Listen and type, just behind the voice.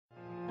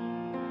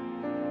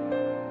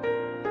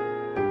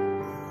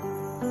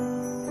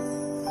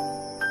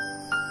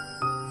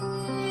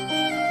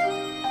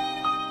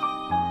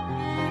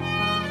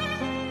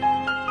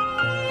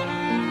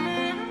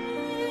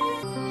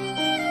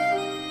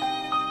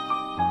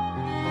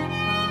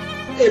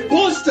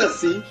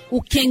Apostasy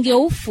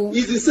ukengeufu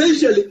is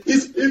essentially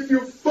if you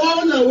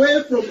fall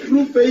away from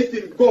true faith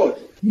in God.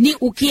 Ni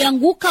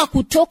ukianguka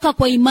kutoka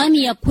kwa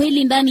imani ya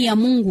kweli ndani ya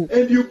Mungu.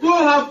 And you go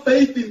have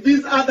faith in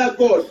these other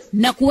gods.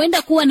 Na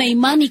kuenda kuwa na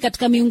imani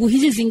katika miungu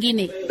hizi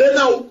zingine. Then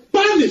I'll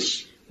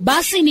punish.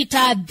 Basi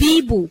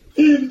nitaadhibu.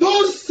 In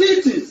those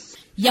cities.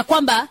 Ya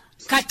kwamba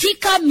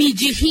katika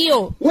miji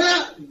hiyo.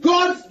 Where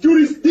God's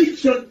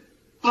jurisdiction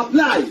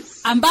applies.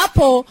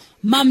 Ambapo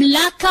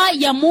mamlaka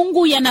ya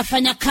Mungu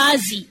yanafanya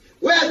kazi.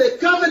 Where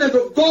the covenant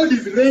of God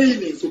is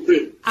reigning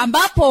supreme.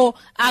 Ambapo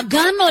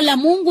agano la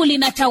Mungu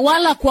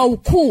linatawala kwa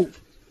ukuu.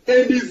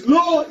 And his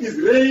law is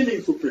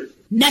reigning supreme.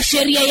 Na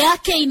sheria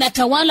yake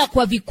inatawala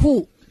kwa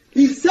vikuu.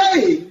 He's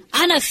saying,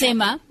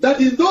 anasema, that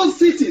in those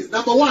cities,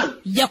 number one,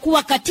 ya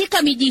kuwa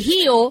katika miji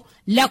hiyo,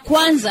 la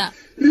kwanza,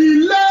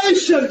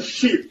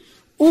 relationship,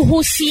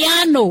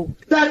 uhusiano,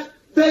 that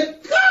the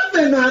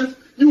covenant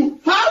you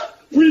have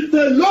with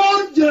the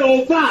Lord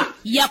Jehovah,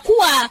 ya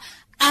kuwa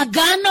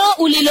agano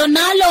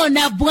ulilonalo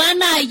na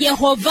Bwana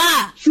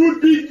Yehova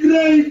should be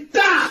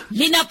greater,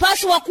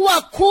 linapaswa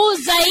kuwa kuu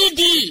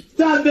zaidi,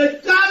 than the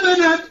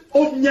covenant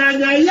of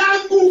nyanya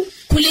yangu,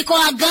 kuliko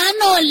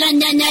agano la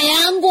nyanya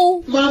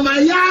yangu, mama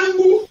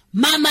yangu,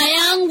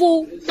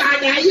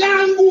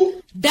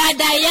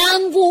 dada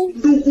yangu,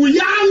 ndugu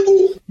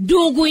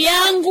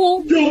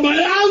yangu,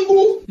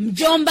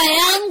 mjomba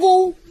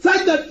yangu,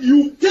 such that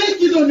you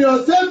take it on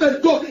yourself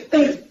and go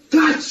and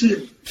touch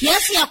him.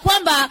 Kiasi ya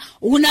kwamba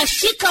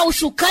unashika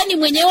usukani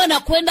mwenyewe na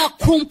kwenda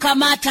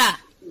kumkamata.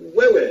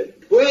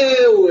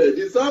 Wewe,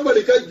 did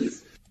somebody catch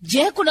this?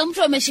 Je, kuna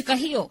mtu ameshika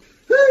hiyo?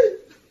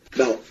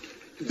 Now,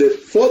 the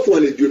fourth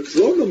one is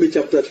Deuteronomy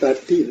chapter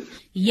 13.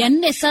 Ya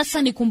nne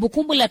sasa ni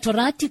Kumbukumbu la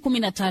Torati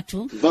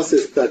 13.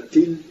 Verses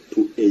 13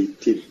 to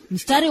 18.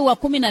 Mstari wa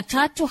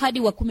 13 hadi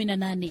wa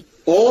 18.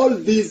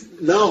 All these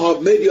now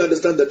have made you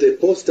understand that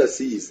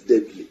apostasy is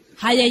deadly.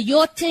 Haya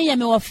yote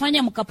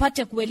yamewafanya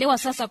mkapate kuelewa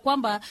sasa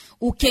kwamba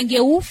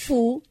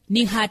ukengeufu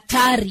ni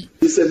hatari.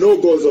 It's a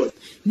no-go zone.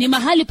 Ni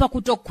mahali pa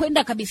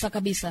kutokwenda kabisa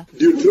kabisa.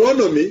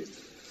 Deuteronomy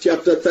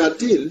chapter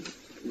 13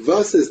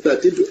 verses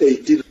 13 to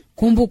 18.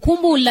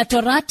 Kumbukumbu la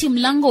Torati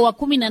mlango wa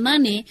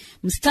 18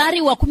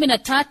 mstari wa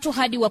 13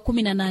 hadi wa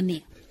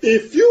 18.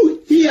 If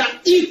you hear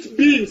it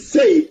being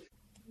said,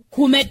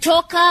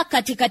 kumetoka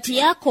katikati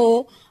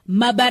yako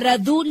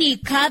mabaradhuli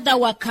kadha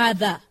wa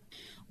kadha,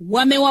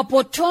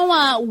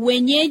 wamewapotoa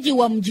wenyeji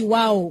wa mji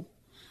wao,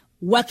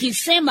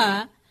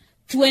 wakisema,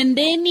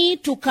 tuendeni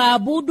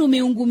tukaabudu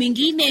miungu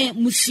mingine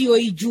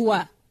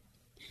msioijua.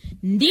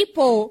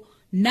 Ndipo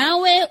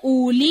nawe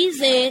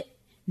uulize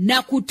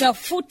na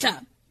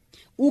kutafuta,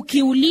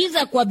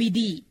 ukiuliza kwa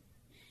bidii.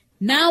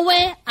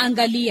 Nawe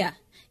angalia,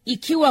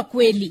 ikiwa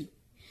kweli,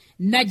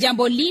 na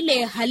jambo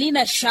lile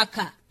halina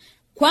shaka,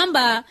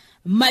 kwamba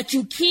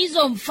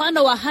machukizo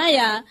mfano wa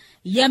haya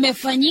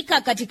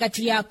yamefanyika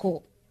katikati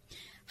yako.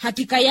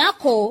 Hakika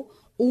yako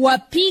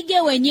uwapige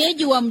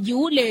wenyeji wa mji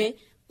ule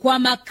kwa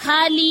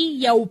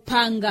makali ya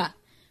upanga,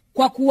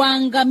 kwa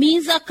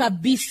kuangamiza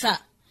kabisa,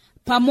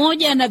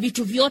 pamoja na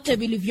vitu vyote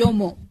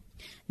vilivyomo,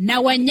 na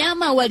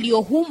wanyama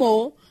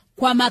waliohumo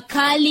kwa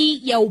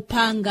makali ya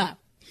upanga.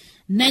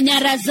 Na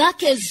nyara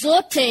zake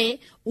zote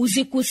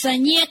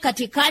uzikusanyie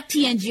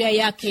katikati ya njia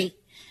yake,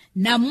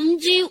 na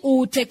mji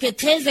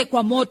uuteketeze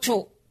kwa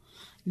moto.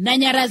 Na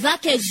nyara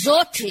zake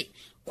zote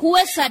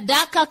kuwe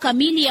sadaka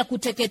kamili ya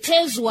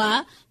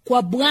kuteketezwa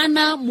kwa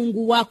Bwana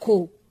Mungu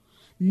wako.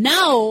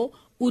 Nao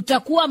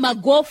utakuwa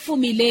magofu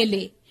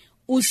milele,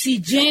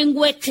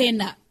 usijengwe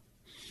tena.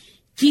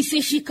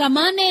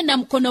 Kisishikamane na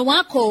mkono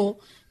wako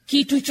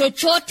kitu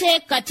chochote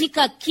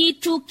katika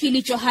kitu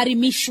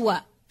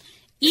kilichoharimishwa,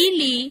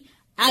 ili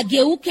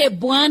ageuke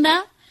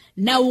Bwana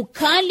na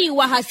ukali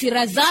wa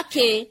hasira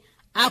zake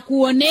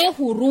akuonee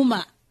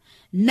huruma,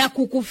 na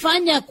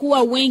kukufanya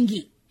kuwa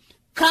wengi,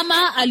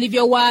 kama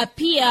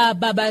alivyowaapia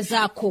baba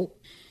zako.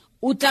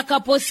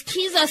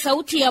 Utakaposikiza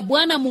sauti ya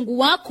Bwana Mungu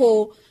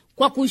wako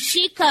kwa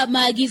kushika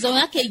maagizo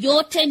yake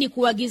yote ni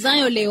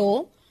kuagizayo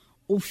leo,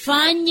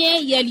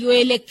 ufanye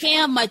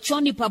yaliyoelekea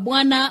machoni pa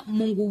Bwana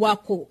Mungu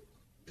wako.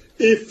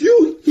 If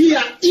you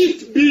hear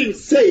it being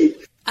said,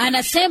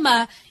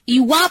 anasema,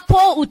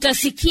 iwapo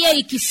utasikia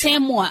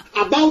ikisemwa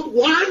about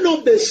one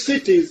of the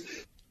cities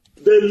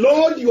the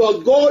Lord your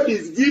God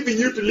is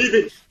giving you to live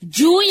in,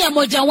 juu ya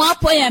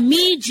mojawapo ya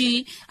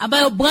miji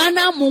ambayo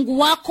Bwana Mungu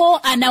wako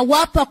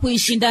anawapa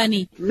kuishi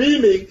ndani,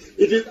 meaning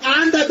it is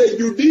under the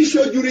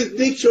judicial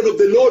jurisdiction of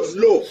the Lord's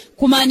law,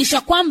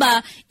 kumaanisha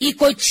kwamba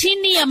iko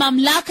chini ya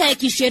mamlaka ya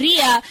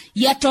kisheria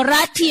ya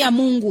Torati ya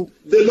Mungu.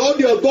 The Lord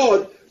your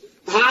God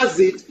has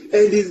it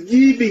and is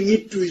giving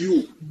it to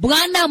you.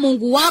 Bwana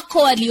Mungu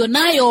wako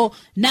alionayo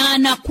na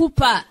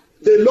anakupa.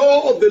 The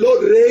law of the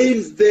Lord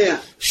reigns there.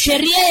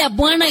 Sheria ya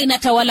Bwana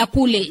inatawala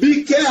kule.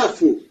 Be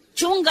careful.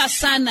 Chunga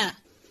sana.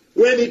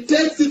 When he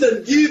takes it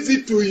and gives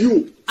it to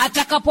you,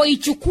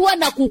 atakapoichukua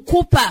na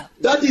kukupa,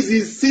 that is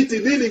his city,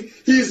 meaning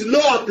his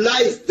law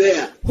applies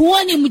there.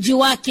 Huo ni mji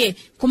wake,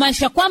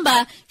 kumaanisha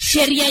kwamba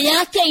sheria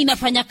yake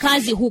inafanya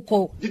kazi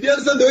huko. Did you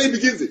understand the way he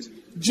begins it?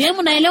 Je,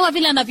 mnaelewa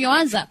vile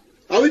anavyoanza?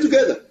 Are we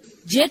together?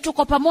 Je,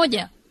 tuko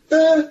pamoja?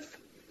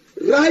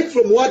 Right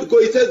from what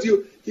God, he tells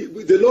you,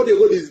 the Lord your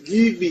God is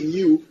giving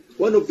you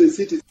one of the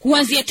cities.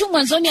 Kuanzia tu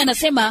mwanzoni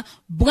anasema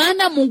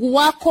Bwana Mungu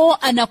wako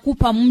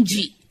anakupa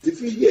mji.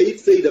 If you hear it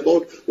said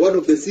about one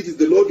of the cities,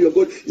 the Lord your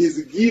God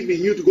is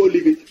giving you to go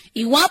live in.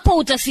 Iwapo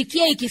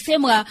utasikia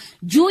ikisemwa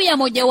juu ya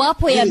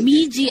mojawapo ya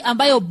miji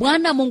ambayo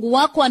Bwana Mungu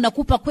wako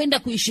anakupa kwenda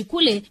kuishi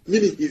kule,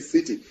 Meaning his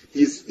city,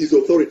 his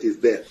authority is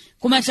there.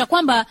 kumaanisha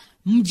kwamba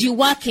mji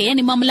wake,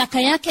 yani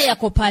mamlaka yake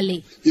yako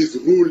pale. His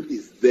rule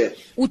is there.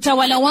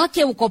 Utawala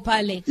wake uko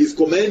pale. His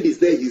command is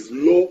there. His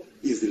law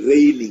is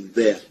reigning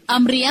there.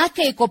 Amri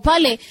yake iko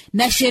pale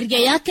na sheria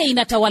yake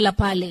inatawala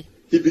pale.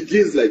 He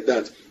begins like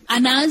that.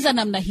 Anaanza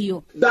namna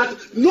hiyo. That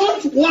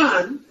not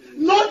one,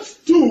 not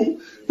two,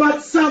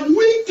 but some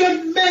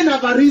wicked men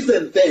have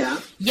arisen there.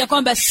 Ya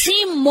kwamba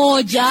si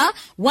mmoja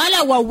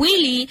wala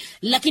wawili,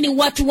 lakini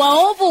watu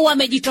waovu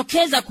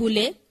wamejitokeza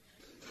kule.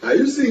 Are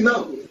you seeing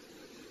now?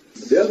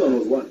 The other one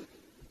was one.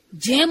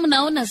 Je,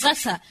 mnaona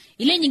sasa?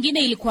 Ile nyingine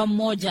ilikuwa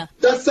mmoja.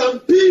 That some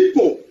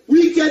people,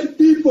 wicked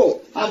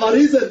people, have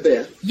arisen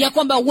there Ya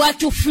kwamba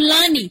watu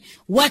fulani,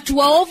 watu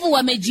waovu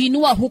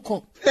wamejiinua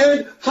huko.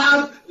 and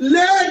have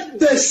led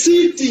the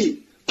city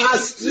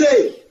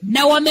astray.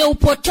 Na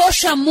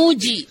wameupotosha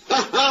mji.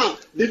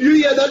 Did you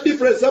hear that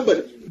difference,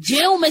 somebody?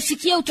 Je,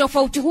 umesikia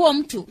utofauti huo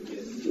mtu?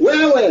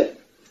 Wewe,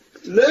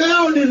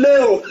 leo ni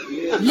leo.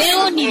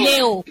 Leo ni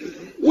leo.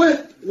 Wait.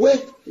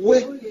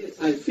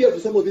 I fear for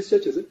some of these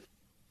churches.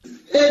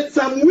 And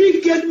some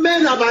wicked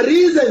men have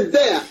arisen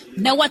there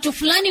Na watu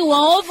fulani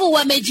waovu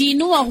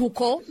wamejiinua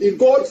huko. in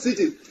God's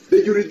cities.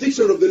 The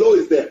jurisdiction of the law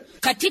is there.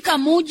 Katika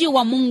mji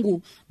wa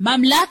Mungu,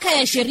 mamlaka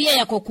ya sheria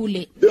yako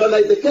kule. They are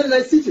like the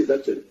Canaanite cities,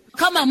 actually.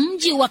 Kama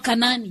mji wa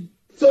Kanani.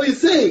 So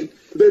he's saying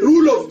the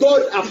rule of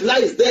God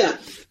applies there.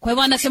 Kwa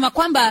hivyo anasema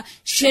kwamba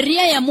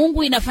sheria ya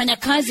Mungu inafanya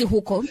kazi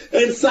huko.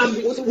 And some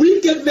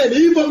wicked men,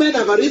 evil men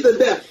have arisen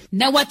there.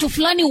 Na watu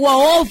fulani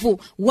waovu,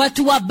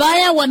 watu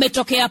wabaya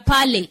wametokea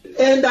pale.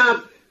 And have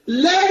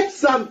led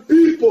some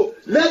people,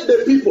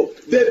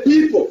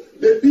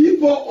 the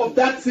people of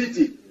that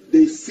city,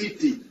 the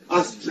city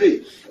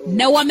astray.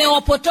 Na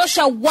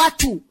wamewapotosha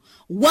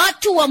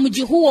watu wa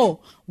mji huo.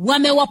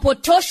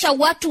 Wamewapotosha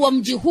watu wa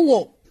mji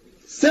huo.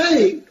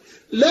 Saying,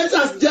 let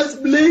us just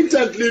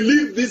blatantly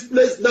leave this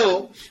place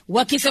now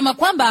Wakisema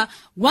kwamba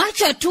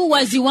wacha tu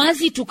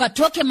waziwazi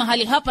tukatoke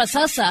mahali hapa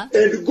sasa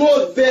and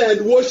go there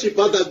and worship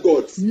other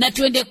gods. na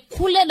tuende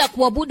kule na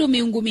kuabudu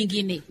miungu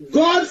mingine.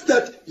 Gods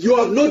that you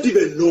have not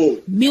even known.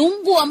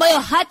 Miungu ambayo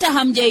hata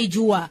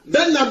hamjaijua.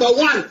 Then number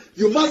one,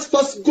 you must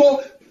first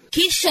go.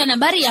 Kisha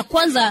nambari ya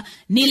kwanza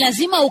ni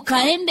lazima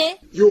ukaende.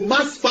 You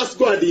must first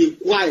go and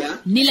inquire.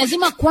 Ni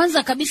lazima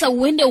kwanza kabisa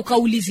uende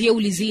ukaulizie.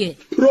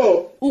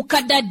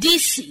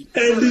 Ukadadisi.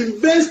 And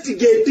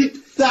investigate it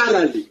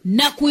thoroughly.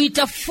 Na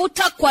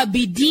kuitafuta kwa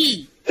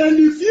bidii. And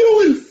if you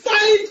will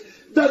find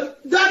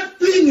that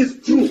thing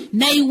is true.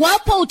 Na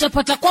iwapo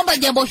utapata kwamba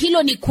jambo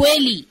hilo ni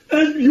kweli.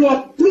 And you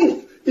have proof.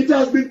 It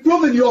has been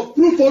proven, you have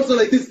proof also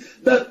like this,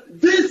 that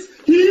this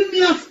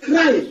heinous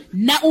crime.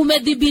 Na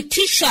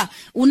umedhibitisha,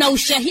 una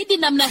ushahidi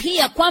namna hii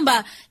ya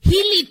kwamba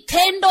hili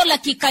tendo la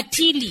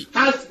kikatili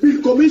has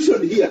been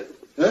commissioned here.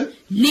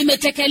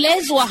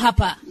 limetekelezwa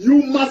hapa. You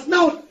must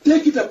now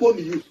take it upon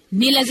you.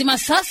 Ni lazima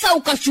sasa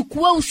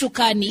ukachukua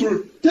usukani.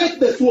 To take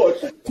the sword.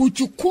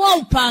 Kuchukua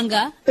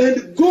upanga.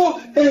 And go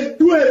and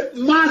do a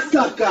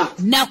massacre.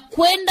 Na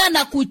kwenda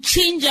na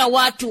kuchinja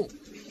watu.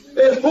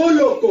 A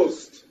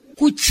holocaust.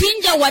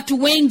 Kuchinja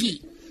watu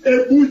wengi. A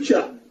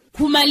butcher.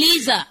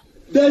 Kumaliza.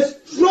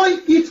 Destroy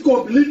it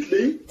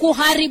completely.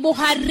 Kuharibu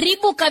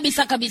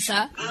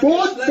kabisa.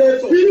 Both the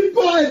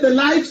people and the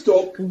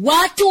livestock.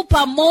 Watu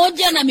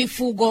pamoja na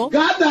mifugo.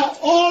 Gather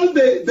all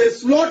the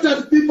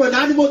slaughtered people and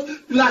animals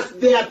plus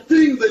their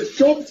things and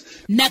shops.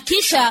 Na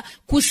kisha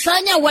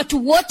kusanya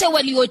watu wote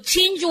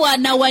waliochinjwa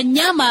na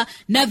wanyama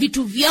na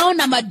vitu vyao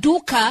na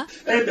maduka.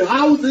 And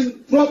housing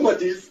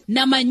properties.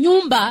 Na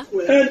manyumba.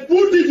 And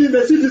put it in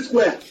the city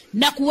square.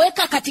 Na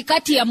kuweka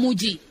katikati ya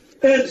mji.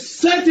 And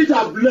set it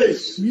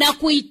ablaze. Na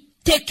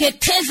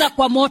kuiteketeza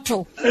kwa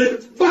moto. And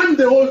burn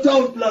the whole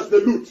town plus the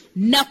loot.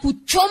 Na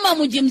kuchoma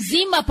mji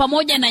mzima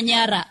pamoja na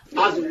nyara.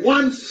 As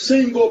one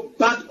single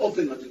burnt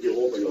offering unto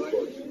Jehovah your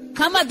God.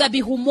 Kama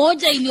dhabihu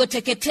moja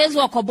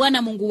iliyoteketezwa kwa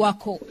Bwana Mungu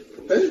wako.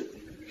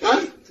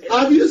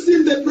 Have you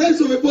seen the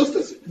price of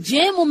apostasy?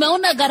 Je,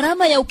 mumeona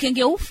gharama ya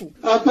ukengeufu?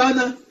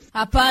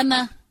 Hapana.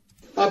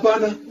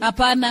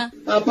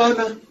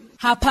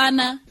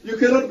 You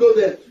cannot go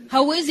there.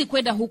 Hauwezi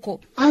kwenda huko.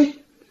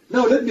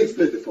 Now let me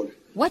explain the following.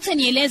 Wacha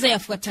nieleze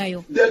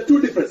yafuatayo. There are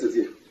two differences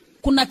here.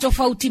 Kuna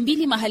tofauti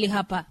mbili mahali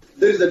hapa.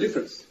 There is a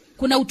difference.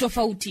 Kuna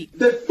utofauti.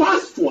 The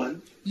first one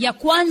ya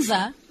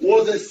kwanza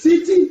was a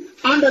city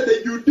under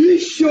the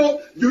judicial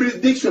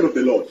jurisdiction of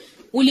the Lord.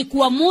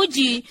 Ulikuwa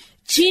mji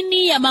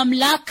chini ya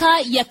mamlaka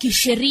ya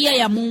kisheria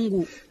ya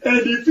Mungu.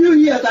 And if you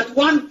hear that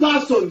one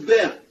person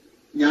there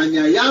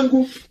nyanya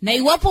yangu, Na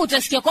iwapo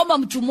utasikia kwamba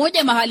mtu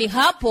mmoja mahali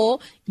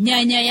hapo,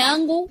 nyanya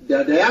yangu,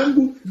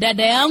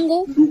 dada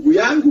yangu,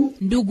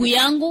 ndugu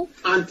yangu,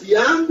 auntie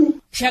yangu,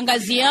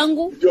 shangazi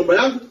yangu,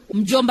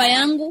 mjomba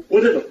yangu,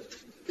 whatever.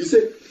 He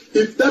said,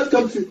 if that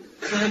comes to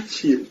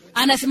catch him.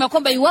 Anasema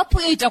kwamba iwapo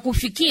hiyo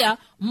itakufikia,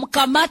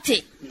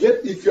 mkamate.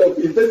 If you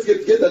have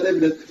investigated, get that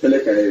evidence,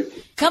 peleka yeye.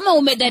 Kama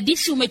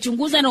umedadisi,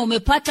 umechunguza na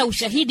umepata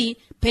ushahidi,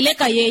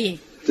 peleka yeye.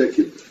 Take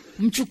him.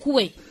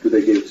 Mchukue To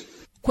the gate.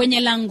 kwenye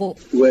lango.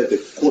 Where the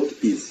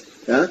court is.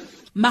 Huh?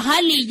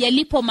 Mahali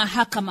yalipo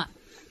mahakama.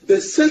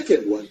 The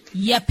second one.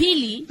 Ya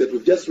pili that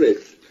we've just read.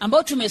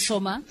 ambao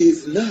tumesoma.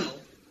 Is now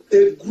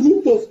a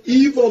group of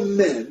evil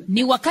men.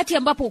 Ni wakati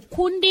ambapo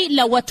kundi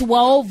la watu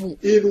waovu.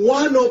 In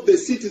one of the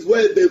cities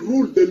where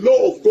the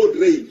law of God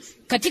reigns.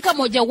 Katika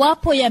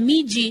mojawapo ya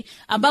miji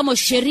ambamo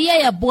sheria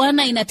ya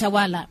Bwana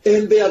inatawala.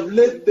 And they have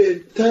led the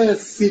entire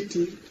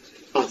city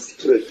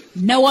astray.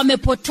 Na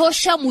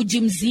wamepotosha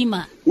mji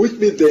mzima. Which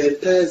means the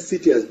entire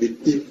city has been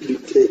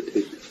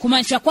implicated.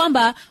 Kumaanisha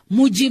kwamba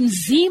mji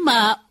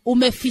mzima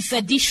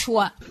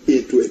umefisadishwa.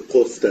 Into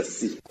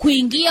apostasy.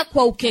 Kuingia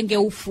kwa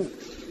ukengeufu.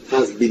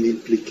 Has been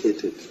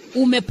implicated.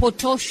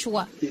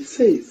 Umepotoshwa. He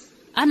says.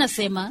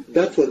 Anasema.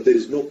 That one there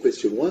is no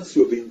question. Once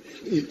you have been,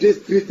 it does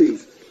three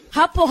things.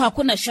 Hapo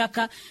hakuna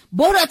shaka.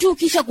 Bora tu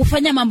ukisha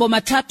kufanya mambo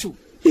matatu.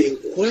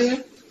 Inquire.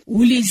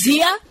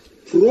 Ulizia.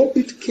 Probe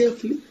it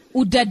carefully.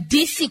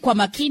 Udadisi kwa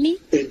makini.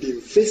 And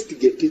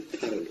investigate it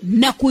thoroughly.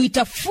 Na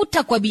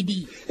kuitafuta kwa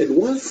bidii. And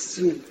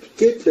once you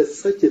get that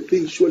such a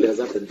thing surely has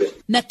happened there.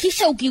 Na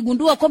kisha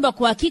ukigundua kwamba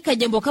kwa hakika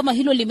jambo kama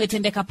hilo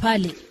limetendeka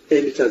pale.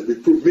 And it has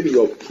been proved, meaning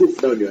you have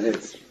proof now in your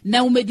hands.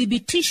 Na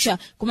umedhibitisha,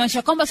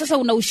 kumaanisha kwamba sasa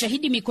una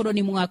ushahidi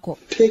mikononi mwako.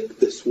 Take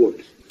the sword.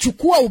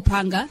 Chukua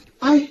upanga.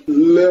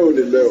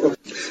 Leo.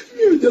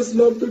 You just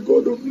love the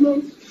God of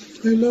love.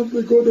 I love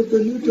the God of the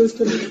New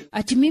Testament.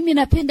 Ati mimi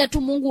napenda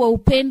tu Mungu wa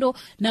upendo,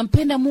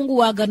 nampenda Mungu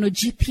wa Agano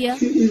Jipya.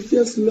 He is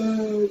just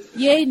love.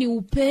 Yeye ni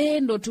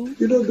upendo tu.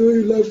 You know the way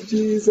you love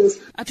Jesus.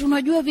 Ati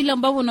unajua vile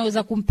ambavyo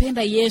unaweza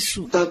kumpenda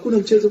Yesu.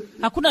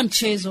 Hakuna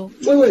mchezo.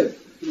 Wait.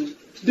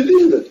 Did you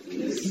hear that?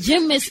 Je,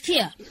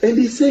 mmesikia? And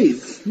he says.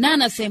 Na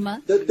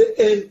anasema. That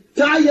the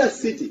entire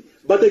city,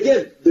 but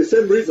again, the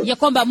same reason. Ya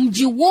kwamba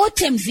mji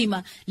wote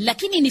mzima,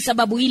 lakini ni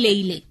sababu ile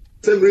ile.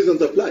 Same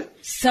reasons apply.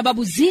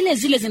 Sababu zile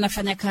zile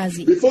zinafanya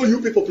kazi. Before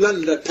you people plan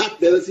and attack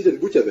the other city and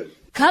butcher them.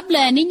 Kabla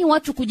ya ninyi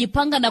watu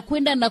kujipanga na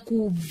kwenda na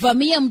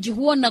kuvamia mji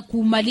huo na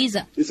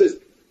kumaliza. He says,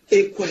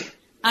 inquire.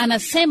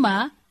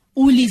 Anasema,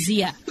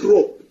 ulizia.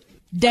 Probe.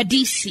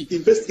 Dadisi.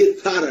 Investigate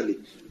thoroughly.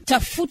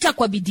 Tafuta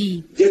kwa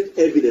bidii. Get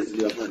evidence in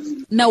your hands.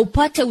 Na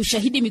upate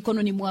ushahidi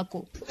mikononi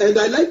mwako. And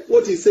I like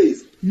what he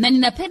says. Na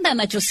ninapenda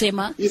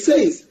anachosema. He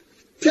says,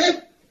 take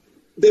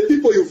the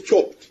people you've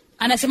chopped.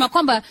 Anasema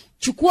kwamba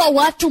chukua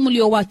watu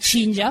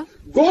mliowachinja.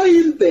 Go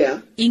in there.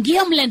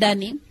 Ingia mle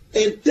ndani.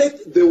 And take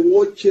the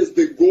watches,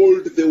 the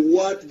gold, the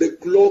what, the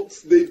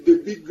clocks, the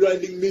big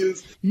grinding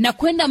mills. Na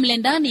kwenda mle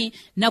ndani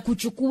na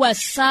kuchukua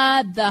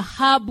saa,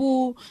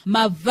 dhahabu,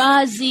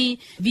 mavazi,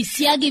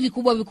 visiagi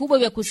vikubwa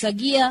vya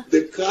kusagia.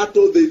 The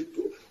cattle,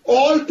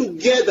 all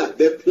together,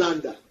 the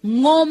plunder.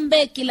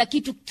 Ng'ombe, kila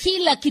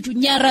kitu,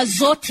 nyara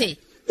zote.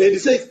 And he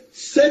says,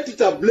 set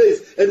it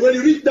ablaze. And when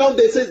you read down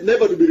there, it says,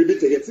 never to be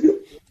repeated again. See?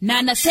 Na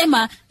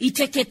anasema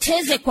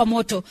iteketeze kwa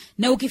moto.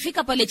 Na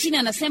ukifika pale chini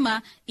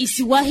anasema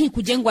isiwahi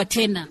kujengwa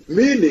tena.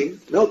 Meaning,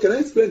 now can I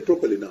explain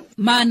properly now?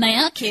 Maana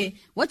yake,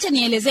 wacha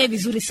nielezee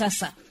vizuri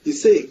sasa.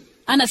 He's saying,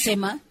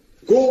 anasema,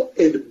 go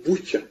and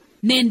butcher.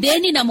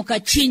 Nendeni na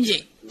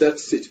mkachinje that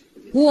city.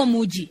 Huo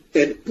muji.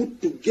 And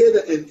put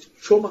together and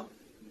choma,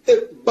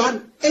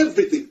 burn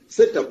everything,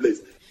 set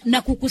ablaze.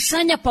 Na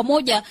kukusanya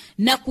pamoja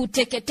na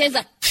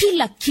kuteketeza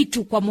kila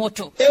kitu kwa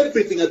moto.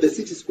 Everything at the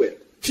city square.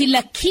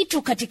 Kila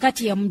kitu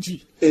katikati ya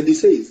mji. And he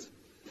says,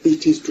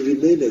 it is to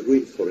remain a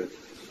ruin forever.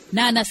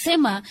 Na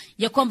anasema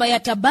ya kwamba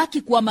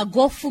yatabaki kuwa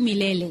magofu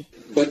milele.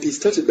 But he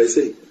started by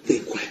saying,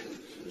 inquire.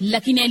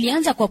 Lakini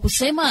alianza kwa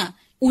kusema,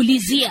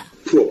 ulizia.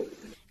 Probe.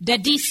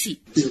 Dadisi.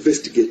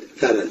 Investigate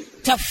thoroughly.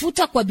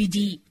 Tafuta kwa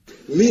bidii.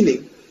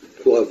 Meaning,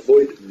 to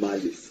avoid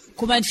malice.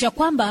 Kumaanisha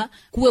kwamba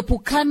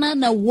kuepukana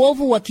na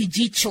uovu wa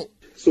kijicho.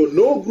 So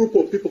no group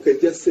of people can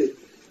just say,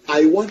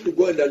 I want to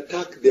go and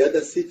attack the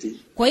other city.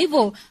 Kwa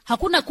hivyo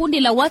hakuna kundi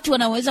la watu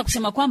wanaweza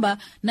kusema kwamba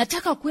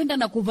nataka kwenda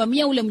na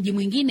kuvamia ule mji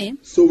mwingine.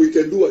 So we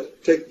can do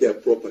what? Take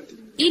their property.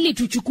 Ili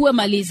tuchukue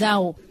mali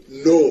zao.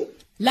 No.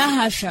 La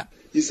hasha.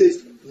 He says,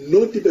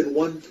 not even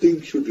one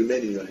thing should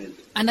remain in your hand.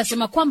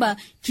 Anasema kwamba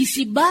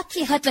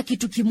kisibaki hata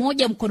kitu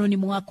kimoja mkononi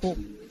mwako.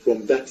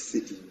 From that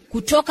city.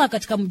 Kutoka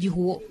katika mji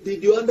huo.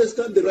 Did you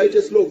understand the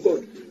righteous law of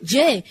God?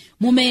 Je,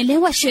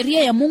 mumeelewa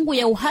sheria ya Mungu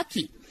ya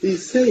uhaki?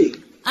 He's saying,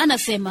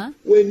 anasema,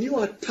 when you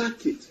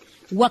attack it,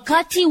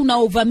 wakati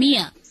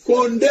unaovamia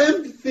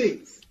condemned things,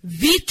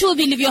 vitu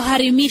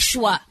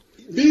vilivyoharimishwa,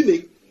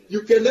 meaning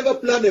you can never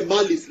plan a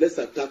malice, let's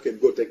attack and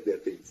go take their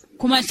things.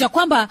 Kumaanisha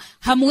kwamba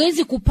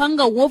hamwezi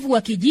kupanga uovu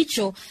wa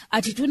kijicho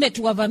ati tunde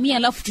tuwavamia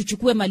alafu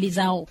tuchukue mali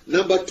zao.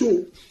 Number 2,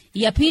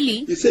 Ya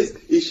pili, he says,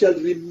 it shall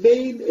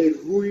remain a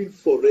ruin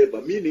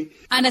forever, meaning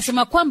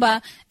anasema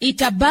kwamba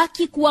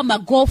itabaki kuwa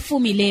magofu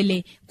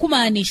milele,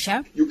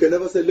 kumaanisha you can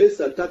never say,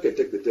 let's attack and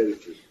take the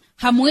territory.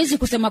 hamwezi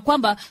kusema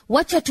kwamba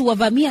wacha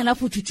tuwavamie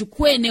alafu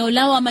tuchukue eneo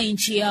lao ama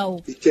nchi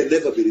yao. It can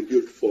never be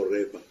rebuilt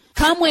forever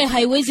Kamwe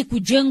haiwezi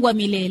kujengwa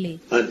milele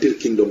until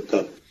kingdom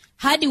come.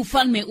 hadi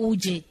ufalme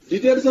uje.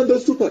 Did you understand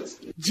those two parts?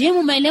 Je,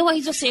 mumeelewa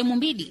hizo sehemu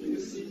mbili?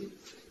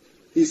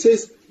 He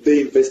says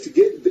they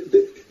investigate,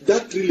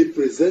 that really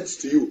presents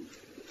to you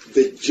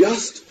the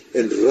just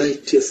and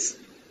righteous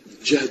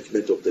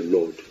judgment of the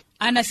Lord.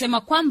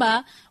 Anasema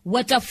kwamba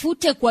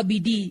watafute kwa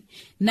bidii,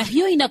 na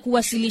hiyo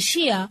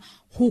inakuwasilishia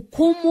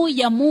hukumu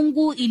ya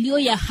Mungu iliyo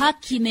ya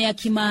haki na ya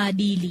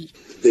kimaadili.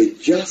 The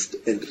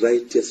just and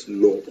righteous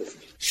law of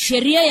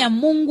Sheria ya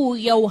Mungu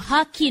ya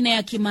uhaki na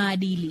ya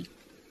kimaadili.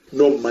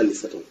 no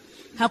malice at all.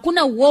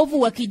 Hakuna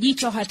uovu wa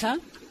kijicho hata.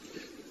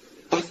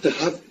 After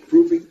have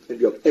proving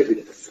and you have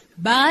evidence,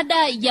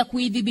 Baada ya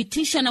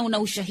kuidhibitisha na una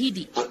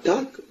ushahidi,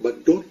 attack,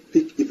 but don't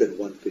pick even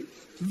one thing.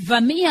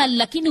 vamia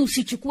lakini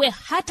usichukue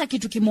hata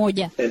kitu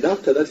kimoja. And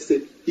after that he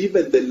said,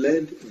 even the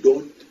land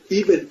don't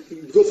even,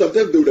 because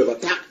sometimes they would have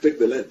attacked, take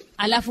the land.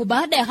 Alafu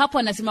baada ya hapo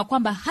anasema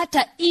kwamba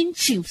hata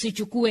inchi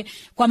usichukue,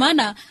 kwa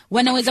maana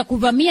wanaweza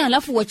kuvamia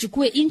alafu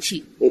wachukue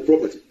inchi. Or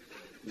property.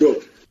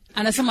 Don't.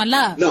 Anasema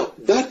la. Now,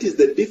 that is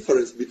the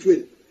difference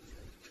between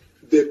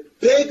the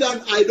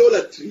pagan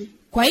idolatry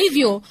Kwa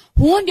hivyo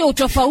huo ndio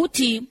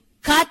utofauti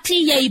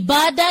kati ya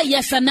ibada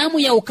ya sanamu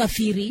ya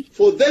ukafiri.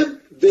 for them,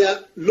 their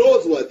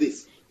laws were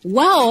this: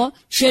 Wao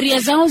sheria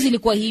zao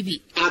zilikuwa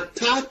hivi: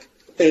 attack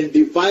and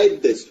divide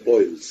the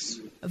spoils.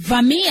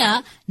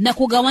 vamia na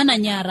kugawana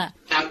nyara.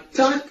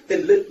 Attack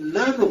and let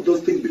none of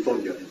those things be found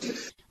in your hand.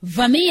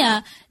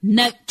 Vamia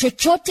na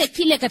chochote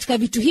kile katika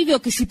vitu hivyo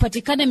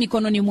kisipatikane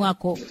mikononi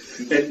mwako,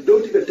 And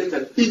don't even take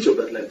an inch of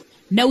that land.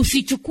 na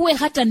usichukue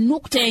hata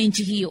nukta ya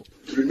nchi hiyo.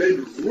 To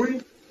remain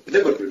ruined,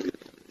 never to rebuild.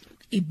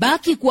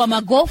 Ibaki kuwa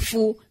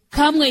magofu,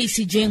 kamwe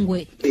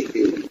isijengwe.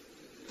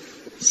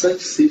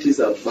 Such cities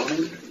are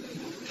bound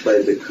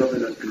by the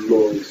covenant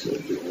laws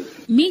of the Lord.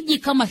 Miji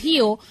kama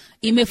hiyo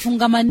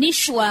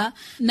imefungamanishwa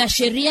na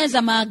sheria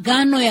za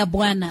maagano ya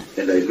Bwana.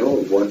 And I know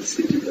of one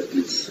city that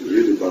is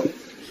really bound.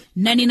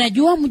 Na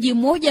ninajua mji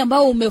mmoja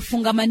ambao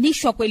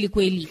umefungamanishwa kweli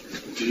kweli.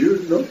 Do you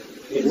know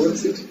one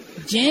city?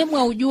 Je,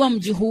 mwaujua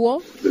mji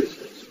huo? The church.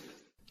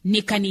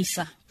 Ni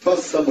kanisa. 1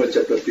 Samuel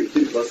chapter 15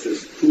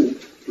 verses 2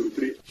 to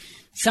 3.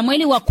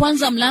 Samueli wa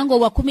kwanza mlango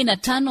wa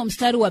 15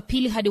 mstari wa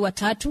 2 hadi wa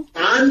 3.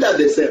 Under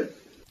the same,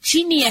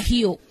 Chini ya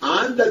hiyo,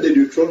 under the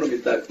Deuteronomy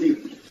 13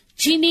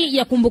 chini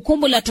ya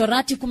kumbukumbu la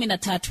Torati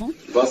 13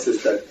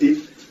 verses 13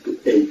 to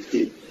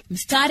 18.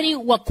 mstari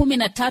wa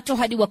 13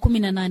 hadi wa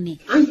 18.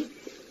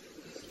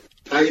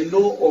 I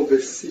know of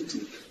a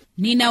city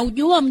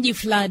Ninaujua mji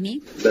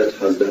fulani that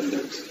has done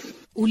that.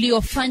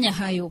 uliofanya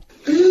hayo.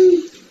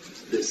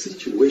 The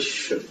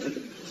situation.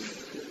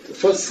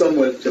 1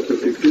 Samuel chapter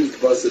 15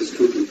 verses 2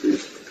 to 3.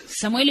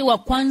 Samueli wa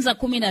kwanza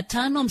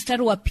 15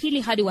 mstari wa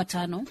 2 hadi wa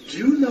 5. Do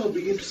you now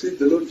begin to see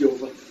the Lord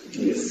Jehovah?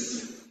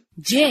 Yes.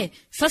 Je,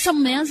 sasa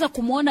mmeanza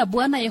kumwona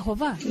Bwana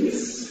Yehova?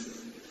 Yes.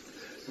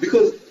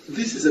 Because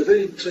this is a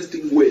very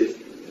interesting way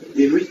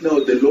in which now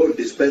the Lord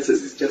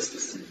dispenses his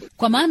justice.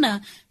 Kwa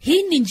maana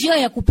hii ni njia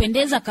ya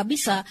kupendeza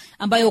kabisa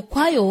ambayo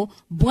kwayo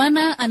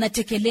Bwana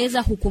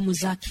anatekeleza hukumu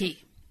zake.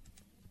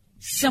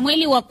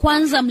 Samueli wa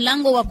kwanza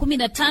mlango wa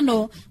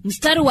 15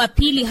 mstari wa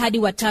 2 hadi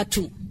wa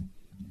 3.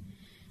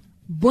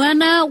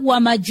 Bwana wa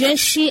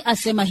majeshi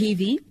asema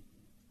hivi: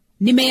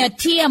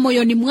 nimeyatia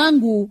moyoni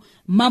mwangu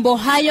mambo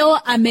hayo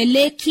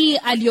Amaleki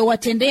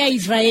aliyowatendea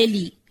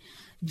Israeli,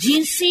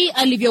 jinsi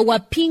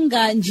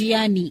alivyowapinga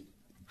njiani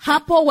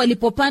hapo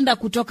walipopanda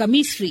kutoka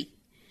Misri.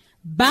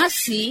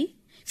 Basi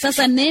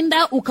sasa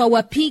nenda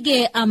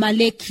ukawapige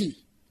Amaleki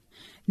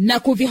na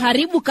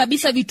kuviharibu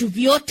kabisa vitu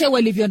vyote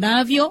walivyo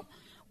navyo,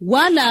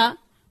 wala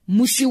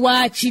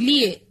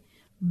msiwaachilie,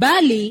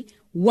 bali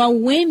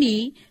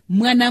waueni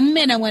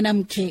mwanamume na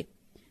mwanamke,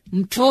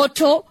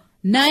 mtoto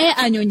naye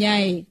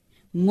anyonyaye,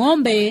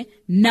 ng'ombe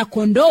na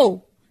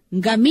kondoo,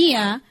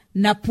 ngamia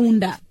na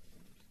punda.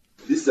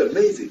 This is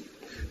amazing.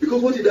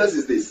 Because what he does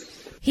is this.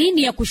 Hii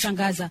ni ya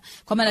kushangaza,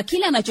 kwa maana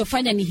kile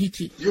anachofanya ni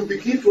hiki: You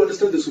begin to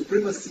understand the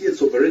supremacy and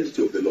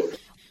sovereignty of the Lord.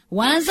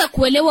 waanza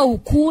kuelewa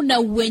ukuu na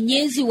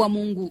uwenyezi wa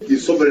Mungu.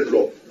 His sovereign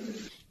law.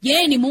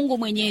 Yeye ni Mungu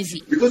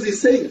mwenyezi, Because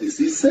he's saying this.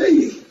 He's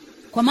saying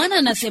kwa maana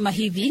anasema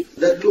hivi: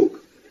 that,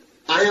 look,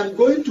 I am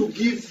going to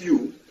give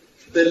you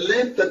the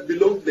land that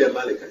belongs to the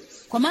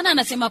Amalekites. kwa maana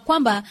anasema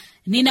kwamba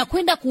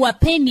ninakwenda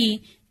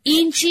kuwapeni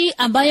nchi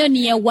ambayo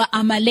ni ya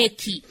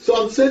Waamaleki.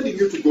 So I'm sending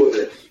you to go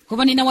there. Kwa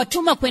hivyo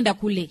ninawatuma kwenda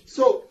kule.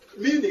 So,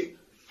 meaning,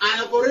 I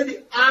have already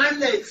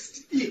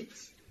annexed it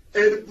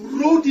and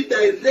brought it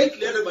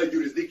directly under my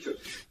jurisdiction.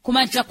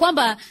 Kumaanisha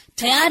kwamba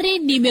tayari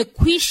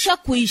nimekwisha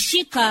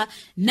kuishika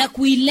na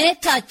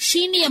kuileta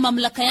chini ya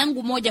mamlaka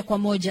yangu moja kwa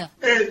moja.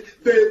 And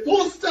the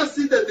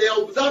apostasy that they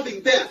are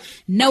observing there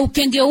Na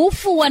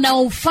ukengeufu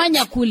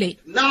wanaofanya kule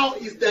now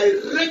is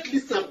directly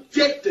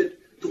subjected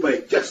to my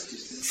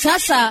justice.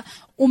 Sasa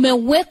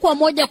umewekwa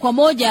moja kwa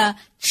moja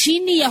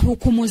chini ya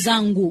hukumu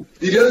zangu.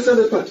 Did you understand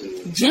that part?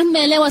 Je,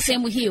 mmeelewa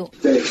sehemu hiyo?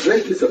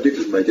 Directly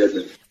subjected to my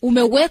judgment.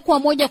 Umewekwa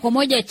moja kwa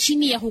moja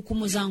chini ya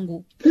hukumu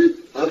zangu.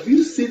 Have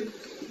you seen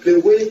the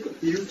way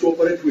he used to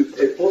operate with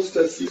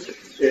apostasy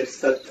and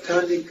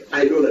satanic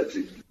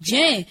idolatry?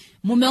 Je,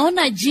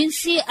 mumeona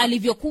jinsi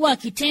alivyokuwa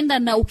akitenda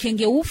na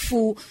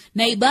ukengeufu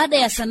na ibada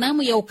ya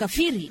sanamu ya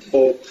ukafiri?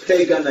 Or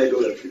pagan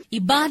idolatry?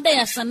 Ibada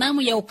ya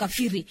sanamu ya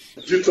ukafiri.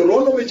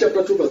 Deuteronomy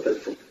chapter 2 verse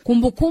 34.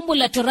 Kumbukumbu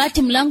la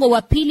Torati mlango wa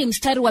 2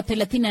 mstari wa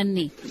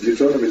 34.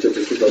 Deuteronomy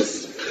chapter 2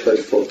 verse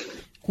 34.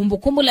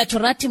 Kumbukumbu la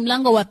Torati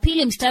mlango wa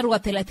 2 mstari wa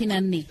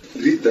 34.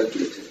 Read that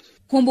please.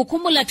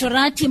 Kumbukumbu la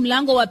Torati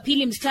mlango wa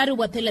 2 mstari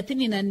wa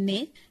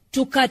 34.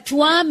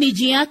 Tukatwaa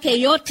miji yake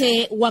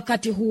yote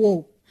wakati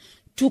huo,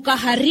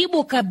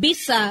 tukaharibu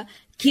kabisa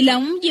kila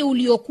mji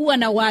uliokuwa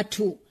na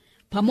watu,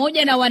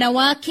 pamoja na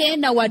wanawake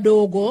na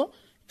wadogo,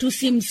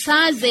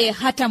 tusimsaze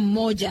hata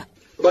mmoja.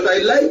 But I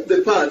like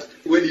the part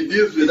when he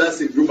deals with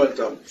us in human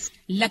terms.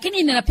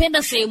 Lakini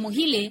ninapenda sehemu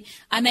hile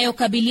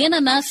anayokabiliana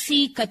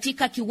nasi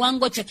katika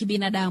kiwango cha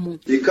kibinadamu.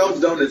 He comes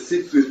down and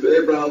sits with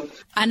Abraham.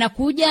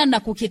 Anakuja na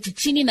kuketi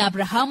chini na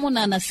Abrahamu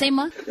na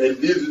anasema,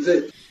 And deals with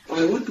it.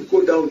 I want to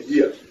go down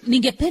here.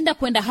 ningependa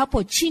kwenda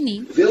hapo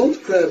chini. They all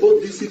cry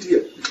about this city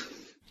here.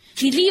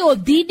 Kilio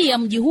dhidi ya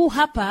mji huu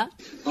hapa.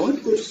 I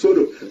want to go to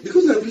Sodom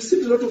because I've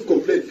received a lot of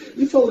complaints.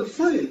 If I will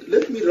find,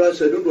 let me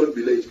rush. I don't want to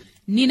be late.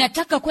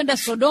 Ninataka kwenda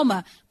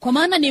Sodoma kwa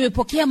maana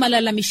nimepokea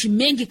malalamishi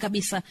mengi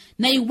kabisa,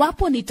 na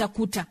iwapo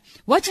nitakuta,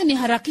 wacha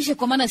niharakishe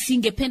kwa maana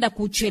singependa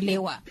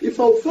kuchelewa. If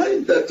I'll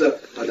find that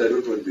and I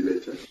don't want to be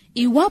late.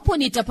 Iwapo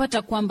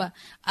nitapata kwamba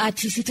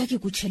ati sitaki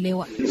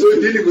kuchelewa.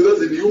 So dealing with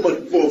us in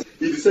human form,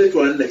 he decided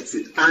to annex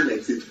it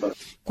first.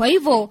 Kwa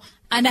hivyo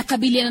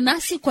anakabiliana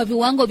nasi kwa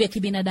viwango vya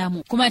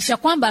kibinadamu, kumaanisha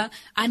kwamba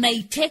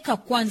anaiteka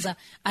kwanza,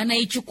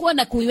 anaichukua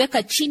na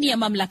kuiweka chini ya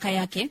mamlaka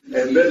yake,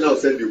 And then now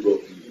send you go.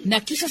 na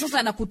kisha sasa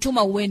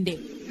anakutuma uende.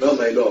 Now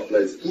my law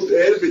applies. Put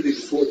everything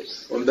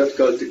on that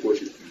cultic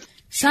worship.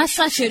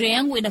 Sasa sheria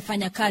yangu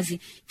inafanya kazi.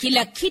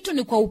 Kila kitu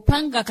ni kwa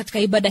upanga katika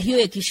ibada hiyo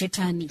ya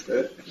kishetani.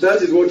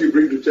 That is what you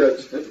bring to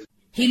church.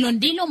 Hilo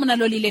ndilo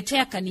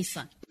mnaloliletea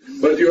kanisa.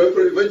 But you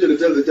eventually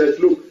tell the church,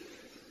 look,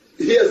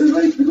 he has a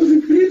right because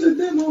he created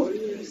them all.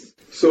 Yes.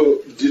 So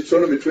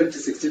Deuteronomy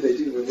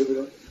 20:16-18, we're moving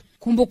on.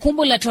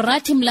 Kumbukumbu la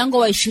Torati mlango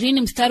wa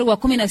 20 mstari wa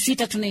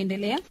 16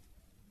 tunaendelea.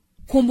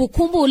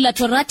 Kumbukumbu la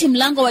Torati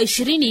mlango wa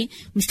 20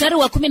 mstari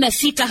wa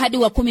 16 hadi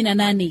wa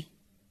 18.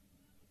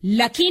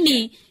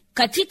 Lakini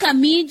katika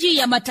miji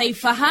ya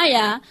mataifa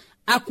haya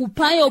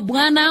akupayo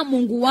Bwana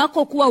Mungu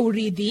wako kuwa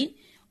urithi,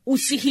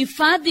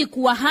 usihifadhi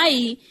kuwa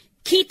hai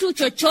kitu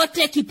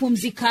chochote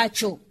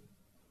kipumzikacho,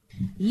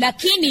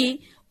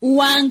 lakini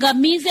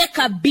uwaangamize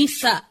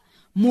kabisa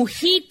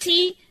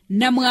Muhiti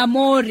na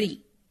Mwamori,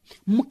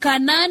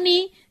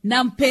 Mkanani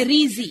na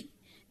Mperizi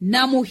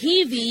na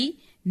Muhivi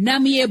na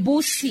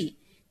Myebusi,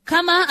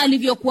 kama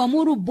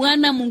alivyokuamuru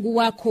Bwana Mungu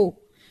wako,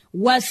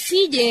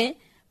 wasije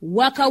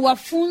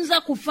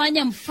wakawafunza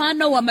kufanya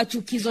mfano wa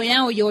machukizo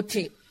yao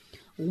yote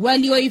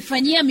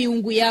walioifanyia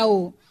miungu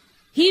yao.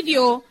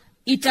 Hivyo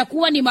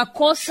itakuwa ni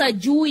makosa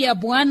juu ya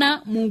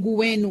Bwana Mungu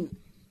wenu.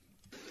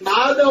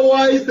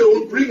 Otherwise they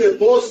will bring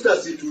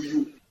apostasy to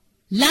you.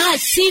 La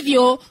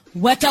sivyo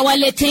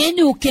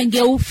watawaleteeni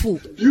ukengeufu.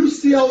 Do you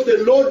see how the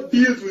Lord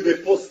deals with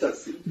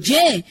apostasy?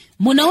 Je,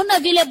 munaona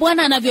vile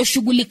Bwana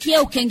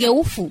anavyoshughulikia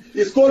ukengeufu?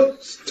 It's called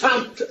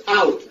stamped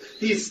out.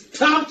 He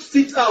stamps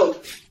it out.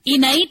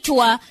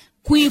 Inaitwa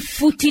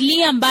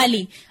kuifutilia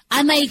mbali,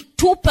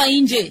 anaitupa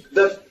nje.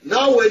 That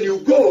now when you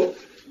go,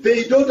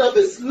 they don't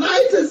have the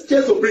slightest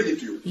chance of bringing it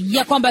to you.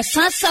 Ya kwamba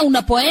sasa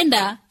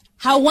unapoenda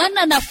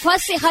hawana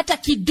nafasi hata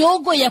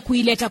kidogo ya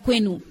kuileta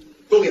kwenu.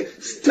 Okay,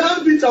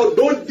 stamp it out,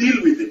 don't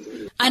deal with it.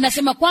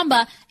 Anasema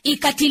kwamba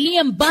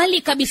ikatilie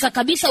mbali kabisa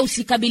kabisa,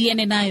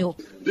 usikabiliane nayo.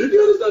 Did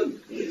you understand?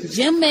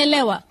 Je,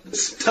 mmeelewa?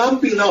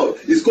 Stamping out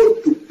is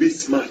called to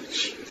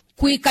besmirch.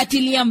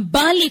 Kuikatilia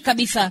mbali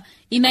kabisa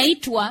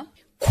inaitwa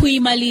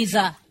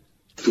kuimaliza.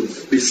 To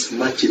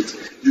besmirch it.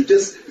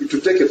 To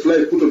take a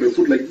fly, put on your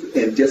foot like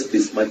this and just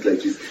besmirch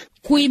like this.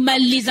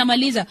 Kuimaliza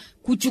maliza,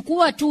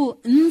 kuchukua tu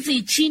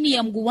nzi chini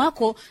ya mguu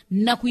wako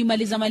na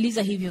kuimaliza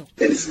maliza hivyo.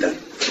 And it's done.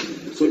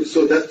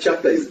 So that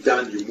chapter is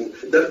done, you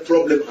move. That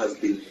problem has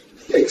been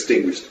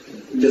extinguished.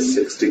 Just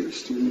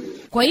extinguished.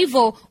 Kwa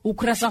hivyo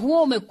ukurasa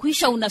huo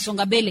umekwisha,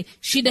 unasonga mbele.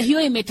 Shida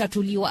hiyo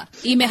imetatuliwa,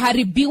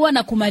 imeharibiwa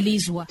na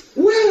kumalizwa.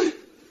 Well,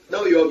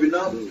 now you have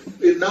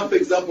enough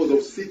examples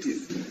of cities.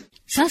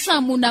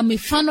 Sasa muna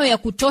mifano ya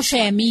kutosha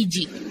ya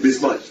miji.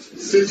 Besmirched.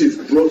 Cities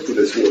brought to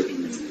the sword.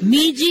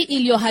 Miji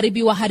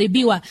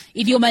iliyoharibiwa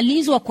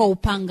iliyomalizwa kwa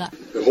upanga,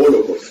 The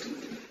Holocaust.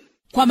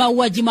 kwa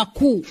mauaji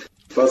makuu.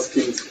 1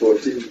 Kings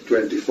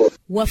 14:24.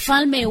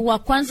 Wafalme wa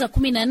kwanza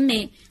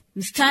 14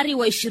 mstari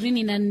wa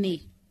 24.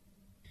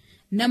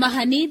 Na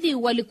mahanithi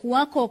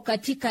walikuwako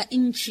katika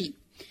nchi,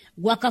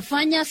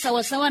 wakafanya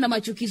sawasawa na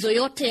machukizo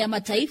yote ya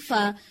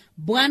mataifa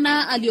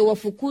Bwana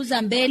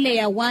aliyowafukuza mbele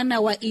ya wana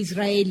wa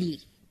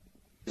Israeli.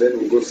 Then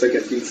we'll go to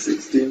 2 Kings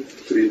 16,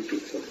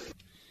 3-4.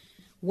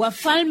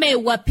 Wafalme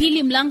wa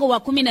pili mlango wa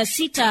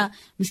 16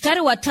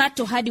 mstari wa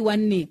 3 hadi wa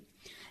 4.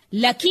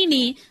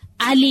 Lakini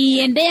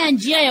aliiendea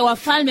njia ya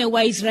wafalme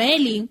wa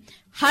Israeli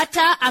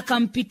hata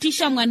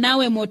akampitisha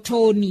mwanawe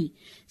motoni,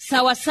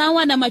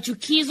 sawasawa na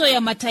machukizo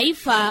ya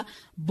mataifa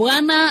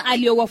Bwana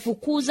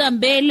aliyowafukuza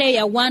mbele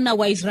ya wana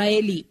wa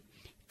Israeli.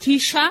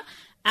 Kisha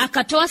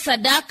akatoa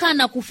sadaka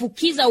na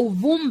kufukiza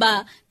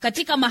uvumba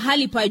katika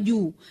mahali pa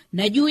juu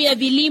na juu ya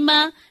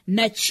vilima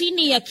na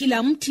chini ya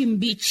kila mti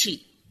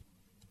mbichi.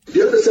 Do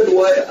you understand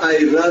why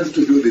I ran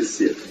to do this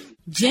here?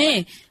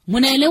 Je,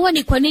 mnaelewa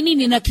ni kwa nini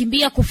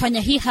ninakimbia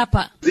kufanya hii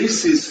hapa?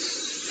 This is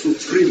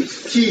supreme,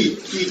 key.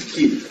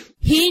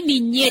 Hii ni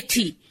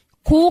nyeti,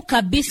 kuu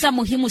kabisa,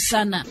 muhimu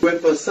sana. To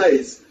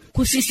emphasize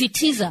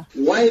kusisitiza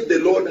why the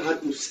Lord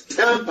had to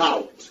stamp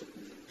out.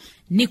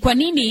 Ni kwa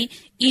nini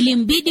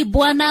ilimbidi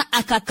Bwana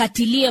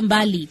akakatilie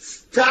mbali.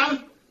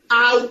 Stamp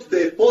out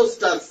the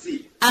apostasy.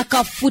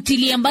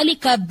 Akafutilia mbali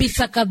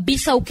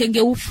kabisa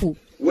ukengeufu.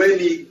 When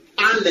he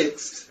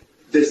annexed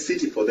the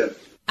city for them.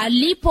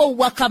 Alipo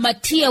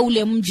wakamatia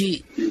ule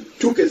mji. He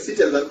took a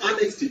city as an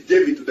annex, he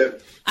gave it to them.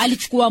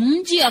 Alichukua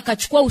mji,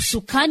 akachukua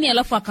usukani,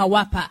 alafu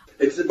akawapa.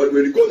 And he said, but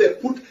when you go there,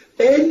 put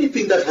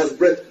anything that has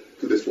breath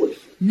to the sword.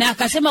 Na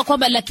akasema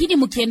kwamba lakini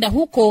mkienda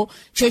huko,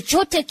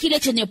 chochote kile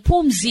chenye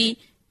pumzi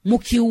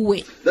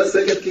mkiue. That's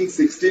 2 Kings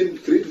 16,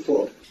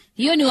 3-4.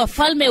 Hiyo ni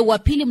Wafalme wa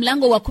pili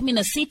mlango wa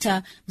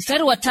 16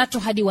 mstari wa 3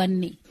 hadi wa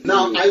 4.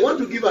 Now, I want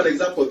to give an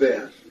example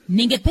there.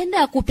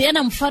 Ningependa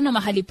kupeana mfano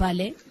mahali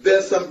pale. There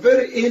are some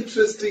very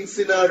interesting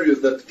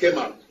scenarios that came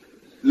up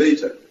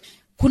later.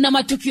 Kuna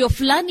matukio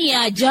fulani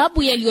ya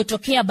ajabu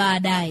yaliyotokea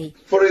baadaye.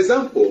 For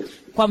example,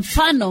 kwa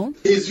mfano,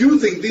 he's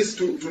using this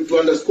to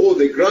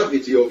underscore the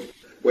gravity of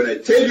when I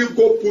tell you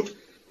go put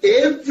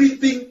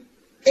everything,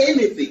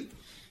 anything.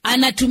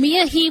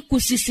 Anatumia hii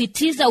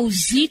kusisitiza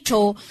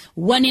uzito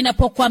wa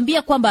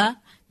ninapokuambia kwamba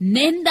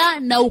nenda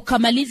na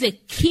ukamalize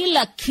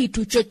kila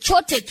kitu,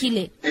 chochote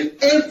kile. And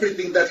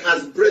everything that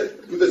has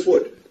breath to the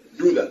sword,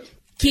 do that.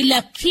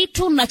 Kila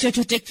kitu na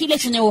chochote kile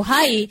chenye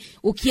uhai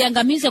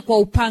ukiangamiza kwa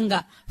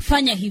upanga,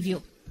 fanya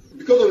hivyo.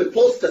 Because of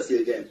apostasy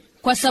again.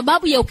 Kwa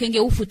sababu ya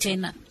ukengeufu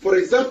tena. For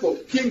example,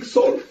 King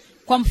Saul.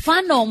 Kwa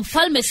mfano,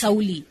 mfalme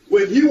Sauli.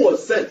 When he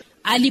was sent.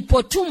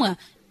 Alipotumwa.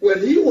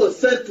 When he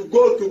was sent to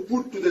go to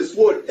put to the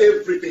sword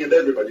everything and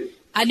everybody.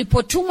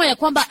 Alipotumwa ya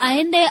kwamba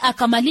aende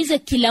akamalize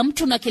kila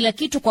mtu na kila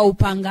kitu kwa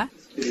upanga.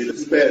 He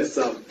spared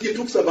some. He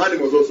took some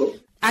animals also.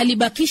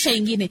 Alibakisha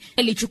ingine.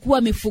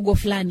 Alichukua mifugo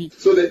fulani.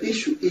 So the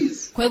issue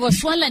is. Kwa hivyo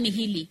swala ni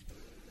hili.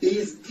 He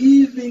is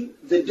giving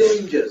the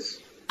dangers.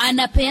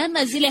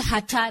 Anapeana zile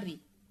hatari.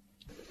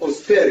 Or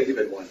sparing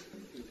even one.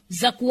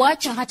 Za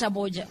kuacha hata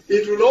moja.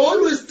 It will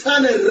always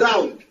turn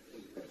around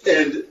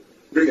and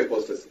bring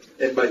apostasy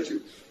and bite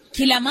you.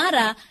 Kila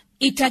mara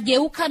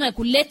itageuka na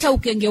kuleta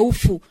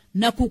ukengeufu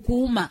na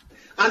kukuuma.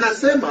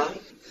 Anasema,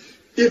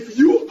 if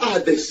you are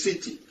the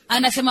city.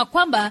 Anasema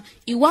kwamba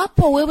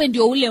iwapo wewe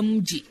ndio ule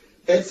mji.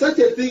 And such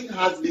a thing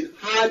has been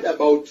heard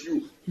about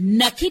you.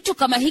 Na kitu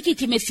kama hiki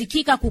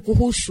kimesikika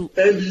kukuhusu.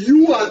 And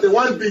you are the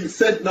one being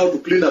sent now to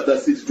clean up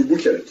that city, to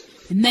butcher it.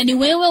 Na ni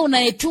wewe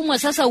unayetumwa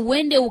sasa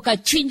uende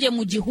ukachinje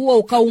mji huo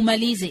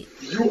ukaumalize.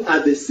 You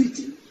are the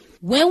city.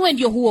 Wewe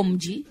ndio huo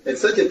mji. And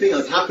such a thing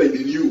has happened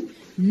in you.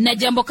 Na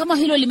jambo kama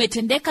hilo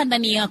limetendeka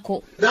ndani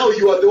yako. Now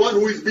you are the one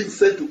who is being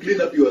sent to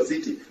clean up your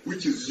city,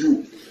 which is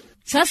you.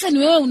 Sasa ni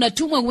wewe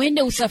unatumwa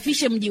uende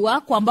usafishe mji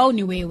wako ambao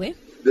ni wewe.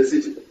 The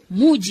city.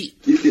 Muji.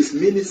 If it's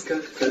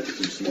miniskirt, cut it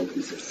in small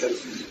pieces.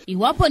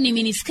 Iwapo ni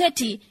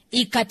minisketi,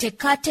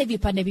 ikatekate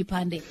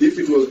vipande. If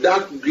it was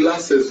dark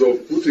glasses of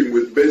putting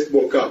with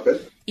baseball cap,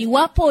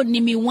 Iwapo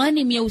ni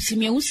miwani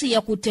mieusi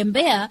ya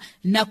kutembea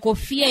na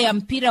kofia ya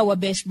mpira wa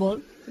baseball.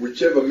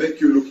 Whichever make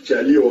you look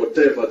chally or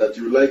whatever that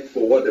you like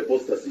for what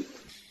apostasy.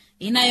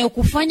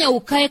 Inayokufanya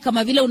ukae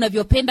kama vile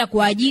unavyopenda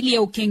kwa ajili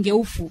ya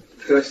ukengeufu.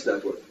 Crush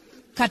that one.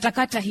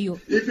 Katakata hiyo.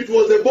 If it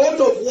was a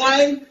bottle of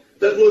wine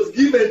that was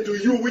given to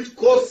you which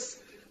costs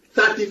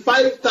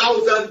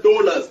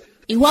 $35,000.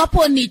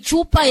 Iwapo ni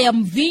chupa ya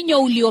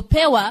mvinyo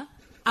uliopewa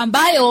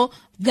ambayo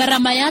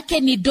gharama yake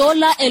ni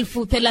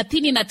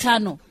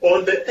 $35,000.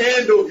 On the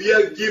end of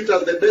year gift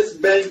as the best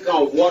banker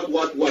of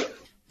what.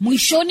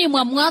 Mwishoni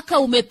mwa mwaka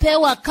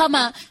umepewa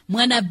kama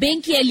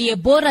mwanabenki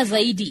aliyebora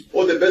zaidi.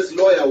 Or the best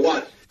lawyer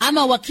what?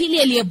 Ama wakili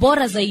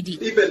aliyebora zaidi.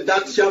 Even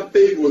that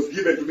champagne was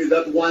given to me,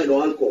 that wine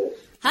or alcohol.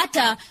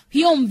 Hata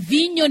hiyo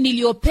mvinyo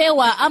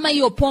niliopewa ama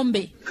hiyo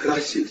pombe.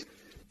 Crush it.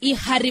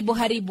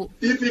 Iharibu.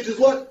 If it is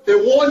what? A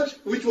watch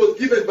which was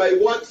given by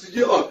what?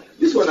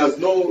 This one has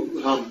no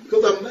harm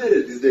because I'm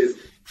married these days.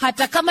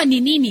 Hata kama ni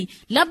nini,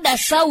 labda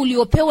saa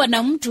uliopewa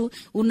na mtu,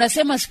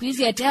 unasema siku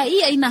hizi hata hii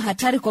haina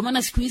hatari kwa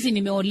maana siku hizi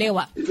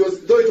nimeolewa. It was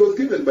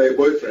given by a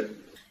boyfriend.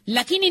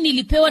 Lakini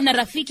nilipewa na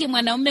rafiki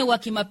mwanaume wa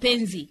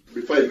kimapenzi.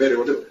 Before I married,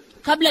 whatever.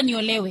 Kabla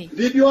niolewe.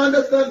 Did you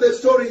understand the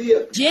story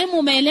here? Je,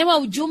 umeelewa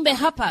ujumbe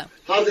hapa?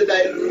 Has a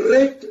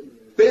direct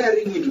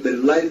bearing into the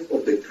life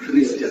of the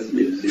Christian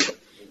believer.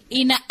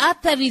 Ina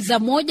athari za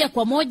moja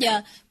kwa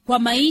moja kwa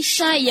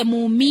maisha ya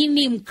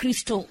muumini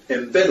Mkristo.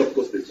 And then of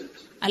course the church.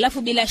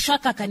 Alafu bila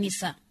shaka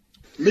kanisa.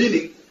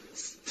 Meaning,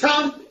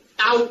 stamp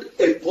out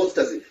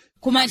apostasy.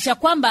 Kumaanisha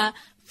kwamba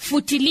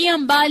futilia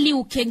mbali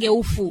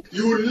ukengeufu.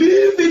 You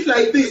leave it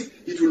like this,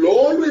 it will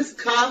always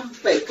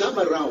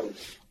come around.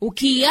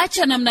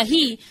 Ukiacha namna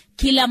hii,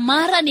 kila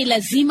mara ni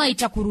lazima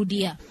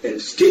itakurudia. And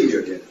sting you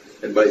again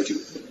and bite you.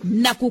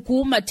 Na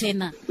kukuuma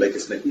tena. Like a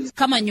snake.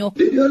 Kama nyoka.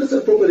 Did you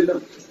understand properly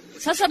now?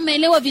 Sasa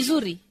mmeelewa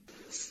vizuri?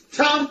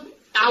 Stamp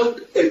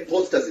out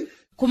apostasy.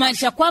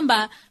 Kumaanisha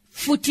kwamba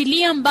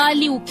futilia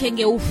mbali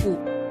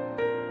ukengeufu.